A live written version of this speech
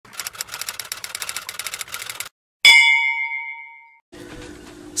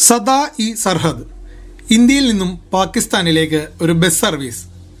Sada-e-Sarhad ഇന്ത്യയിൽ നിന്നും പാകിസ്ഥാനിലേക്ക് ഒരു ബസ് സർവീസ്.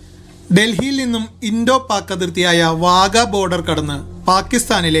 ഡൽഹിയിൽ നിന്നും ഇൻഡോ പാക് അതിർത്തിയായ വാഗ ബോർഡർ കടന്ന്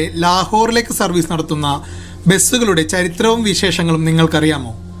പാകിസ്ഥാനിലെ ലാഹോറിലേക്ക് സർവീസ് നടത്തുന്ന ബസ്സുകളുടെ ചരിത്രവും വിശേഷങ്ങളും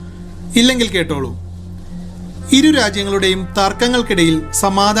നിങ്ങൾക്കറിയാമോ? ഇല്ലെങ്കിൽ കേട്ടോളൂ. ഇരു രാജ്യങ്ങളുടെയും തർക്കങ്ങൾക്കിടയിൽ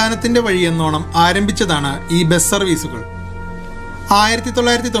സമാധാനത്തിന്റെ വഴിയെന്നോണം ആരംഭിച്ചതാണ് ഈ ബസ് സർവീസുകൾ.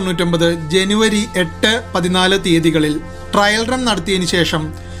 1999 ജനുവരി 8, 14 തീയതികളിൽ ട്രയൽ റൺ നടത്തിയതിനു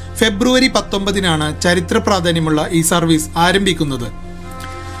ശേഷം ഫെബ്രുവരി 19 ചരിത്ര പ്രാധാന്യമുള്ള ഈ സർവീസ് ആരംഭിക്കുന്നത്.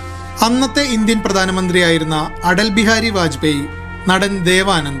 അന്നത്തെ ഇന്ത്യൻ പ്രധാനമന്ത്രിയായിരുന്ന അടൽ ബിഹാരി വാജ്പേയി, നടൻ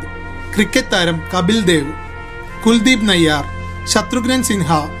ദേവാനന്ദ്, ക്രിക്കറ്റ് താരം കപിൽ ദേവ്, കുൽദീപ് നയ്യാർ, ശത്രുഘ്നൻ സിൻഹ,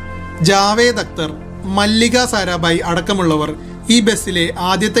 ജാവേദ് അക്തർ, മല്ലിക സാരാഭായ് അടക്കമുള്ളവർ ഈ ബസ്സിലെ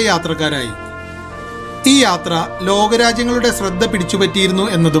ആദ്യത്തെ യാത്രക്കാരായി. ഈ യാത്ര ലോകരാജ്യങ്ങളുടെ ശ്രദ്ധ പിടിച്ചുപറ്റിയിരുന്നു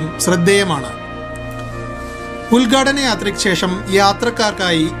എന്നതും ശ്രദ്ധേയമാണ്. ഉദ്ഘാടന യാത്രയ്ക്ക് ശേഷം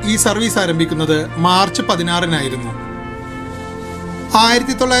യാത്രക്കാർക്കായി ഈ സർവീസ് ആരംഭിക്കുന്നത് മാർച്ച് 16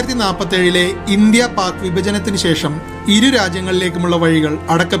 1947 ഇന്ത്യ പാക് വിഭജനത്തിന് ശേഷം ഇരു രാജ്യങ്ങളിലേക്കുമുള്ള വഴികൾ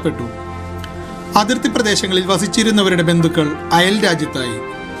അടക്കപ്പെട്ടു. അതിർത്തി പ്രദേശങ്ങളിൽ വസിച്ചിരുന്നവരുടെ ബന്ധുക്കൾ അയൽ രാജ്യത്തായി.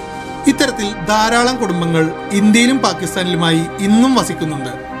 ഇത്തരത്തിൽ ധാരാളം കുടുംബങ്ങൾ ഇന്ത്യയിലും പാകിസ്ഥാനിലുമായി ഇന്നും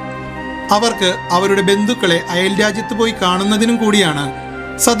വസിക്കുന്നുണ്ട്. അവർക്ക് അവരുടെ ബന്ധുക്കളെ അയൽ രാജ്യത്ത് പോയി കാണുന്നതിനും കൂടിയാണ്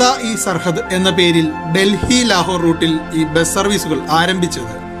സദാ-ഇ-സർഹദ് എന്ന പേരിൽ ഡൽഹി-ലാഹോർ റൂട്ടിൽ ഈ ബസ് സർവീസുകൾ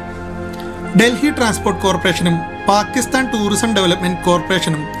ആരംഭിച്ചത്. ഡൽഹി ട്രാൻസ്പോർട്ട് കോർപ്പറേഷനും പാകിസ്ഥാൻ ടൂറിസം ഡെവലപ്മെന്റ്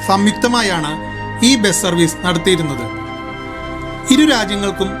കോർപ്പറേഷനും സംയുക്തമായാണ് ഈ ബസ് സർവീസ് നടത്തിയിരുന്നത്. ഇരു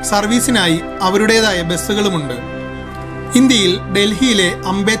രാജ്യങ്ങൾക്കും സർവീസിനായി അവരുടേതായ ബസ്സുകളുമുണ്ട്. ഇന്ത്യയിൽ ഡൽഹിയിലെ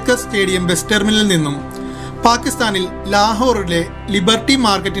അംബേദ്കർ സ്റ്റേഡിയം ബസ് ടെർമിനലിൽ നിന്നും പാകിസ്ഥാനിൽ ലാഹോറിലെ ലിബർട്ടി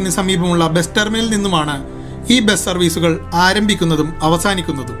മാർക്കറ്റിന് സമീപമുള്ള ബസ് ടെർമിനലിൽ നിന്നുമാണ് ഈ ബസ് സർവീസുകൾ ആരംഭിക്കുന്നതും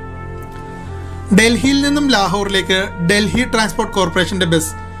അവസാനിക്കുന്നതും. ഡൽഹിയിൽ നിന്നും ലാഹോറിലേക്ക് ഡൽഹി ട്രാൻസ്പോർട്ട് കോർപ്പറേഷന്റെ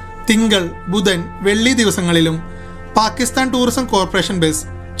ബസ് തിങ്കൾ, ബുധൻ, വെള്ളി ദിവസങ്ങളിലും പാകിസ്ഥാൻ ടൂറിസം കോർപ്പറേഷൻ ബസ്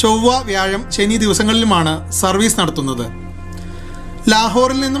ചൊവ്വ, വ്യാഴം, ശനി ദിവസങ്ങളിലുമാണ് സർവീസ് നടത്തുന്നത്.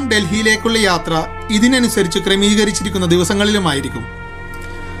 ലാഹോറിൽ നിന്നും ഡൽഹിയിലേക്കുള്ള യാത്ര ഇതിനനുസരിച്ച് ക്രമീകരിച്ചിരിക്കുന്ന ദിവസങ്ങളിലുമായിരിക്കും.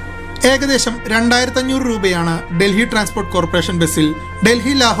 ഏകദേശം 2500 രൂപയാണ് ഡൽഹി ട്രാൻസ്പോർട്ട് കോർപ്പറേഷൻ ബസ്സിൽ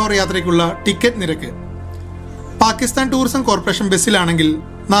ഡൽഹി ലാഹോർ യാത്രയ്ക്കുള്ള ടിക്കറ്റ് നിരക്ക്. Pakistan tourism corporation ബസ്സിലാണെങ്കിൽ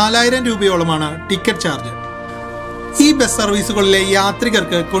 4000 രൂപയോളമാണ് ticket charge. ഈ ബസ് സർവീസുകളിലെ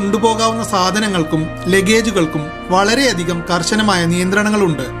യാത്രികർക്ക് കൊണ്ടുപോകാവുന്ന സാധനങ്ങൾക്കും ലഗേജുകൾക്കും വളരെയധികം കർശനമായ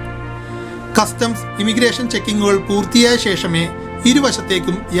നിയന്ത്രണങ്ങളുണ്ട്. കസ്റ്റംസ്, ഇമിഗ്രേഷൻ ചെക്കിങ്ങുകൾ പൂർത്തിയായ ശേഷമേ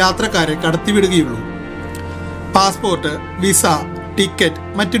ഇരുവശത്തേക്കും യാത്രക്കാരെ കടത്തിവിടുകയുള്ളൂ. പാസ്പോർട്ട്, വിസ,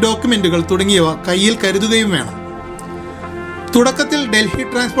 ടിക്കറ്റ്, മറ്റ് ഡോക്യുമെന്റുകൾ തുടങ്ങിയവ കയ്യിൽ കരുതുകയും വേണം. തുടക്കത്തിൽ ഡൽഹി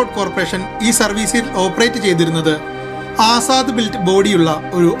ട്രാൻസ്പോർട്ട് കോർപ്പറേഷൻ ഈ സർവീസിൽ ഓപ്പറേറ്റ് ചെയ്തിരുന്നത് ആസാദ് ബിൽറ്റ് ബോഡിയുള്ള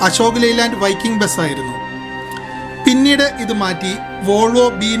ഒരു അശോക് ലെയ്ലാൻഡ് വൈക്കിംഗ് ബസ് ആയിരുന്നു. പിന്നീട് ഇത് മാറ്റി വോൾവോ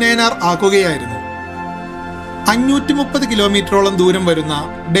B9R ആക്കുകയായിരുന്നു. 530 കിലോമീറ്ററോളം ദൂരം വരുന്ന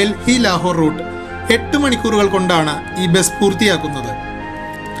ഡൽഹി ലാഹോർ റൂട്ട് 8 മണിക്കൂറുകൾ കൊണ്ടാണ് ഈ ബസ് പൂർത്തിയാക്കുന്നത്.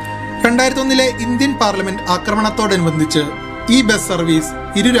 2001 ഇന്ത്യൻ പാർലമെന്റ് ആക്രമണത്തോടനുബന്ധിച്ച് ഈ ബസ് സർവീസ്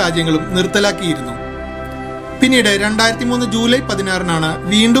ഇരു രാജ്യങ്ങളും നിർത്തലാക്കിയിരുന്നു. പിന്നീട് 2003 ജൂലൈ 16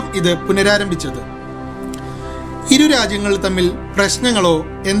 വീണ്ടും ഇത് പുനരാരംഭിച്ചത്. ഇരു രാജ്യങ്ങൾ തമ്മിൽ പ്രശ്നങ്ങളോ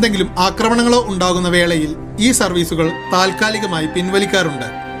എന്തെങ്കിലും ആക്രമണങ്ങളോ ഉണ്ടാകുന്ന വേളയിൽ ഈ സർവീസുകൾ താൽക്കാലികമായി പിൻവലിക്കാറുണ്ട്.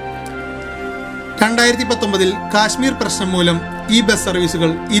 2019 കാശ്മീർ പ്രശ്നം മൂലം ഈ ബസ്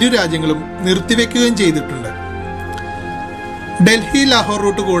സർവീസുകൾ ഇരു രാജ്യങ്ങളും നിർത്തിവെക്കുകയും ചെയ്തിട്ടുണ്ട്. ഡൽഹി ലാഹോർ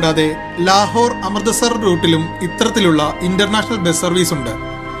റൂട്ട് കൂടാതെ ലാഹോർ അമൃത്സർ റൂട്ടിലും ഇത്തരത്തിലുള്ള ഇന്റർനാഷണൽ ബസ് സർവീസ് ഉണ്ട്.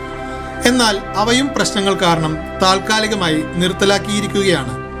 എന്നാൽ അവയും പ്രശ്നങ്ങൾ കാരണം താൽക്കാലികമായി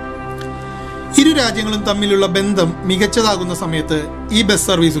നിർത്തലാക്കിയിരിക്കുകയാണ്. ഇരു രാജ്യങ്ങളും തമ്മിലുള്ള ബന്ധം മികച്ചതാകുന്ന സമയത്ത് ഈ ബസ്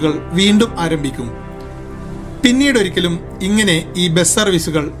സർവീസുകൾ വീണ്ടും ആരംഭിക്കും. പിന്നീടൊരിക്കലും ഇങ്ങനെ ഈ ബസ്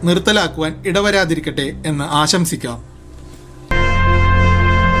സർവീസുകൾ നിർത്തലാക്കുവാൻ ഇടവരാതിരിക്കട്ടെ എന്ന് ആശംസിക്കാം.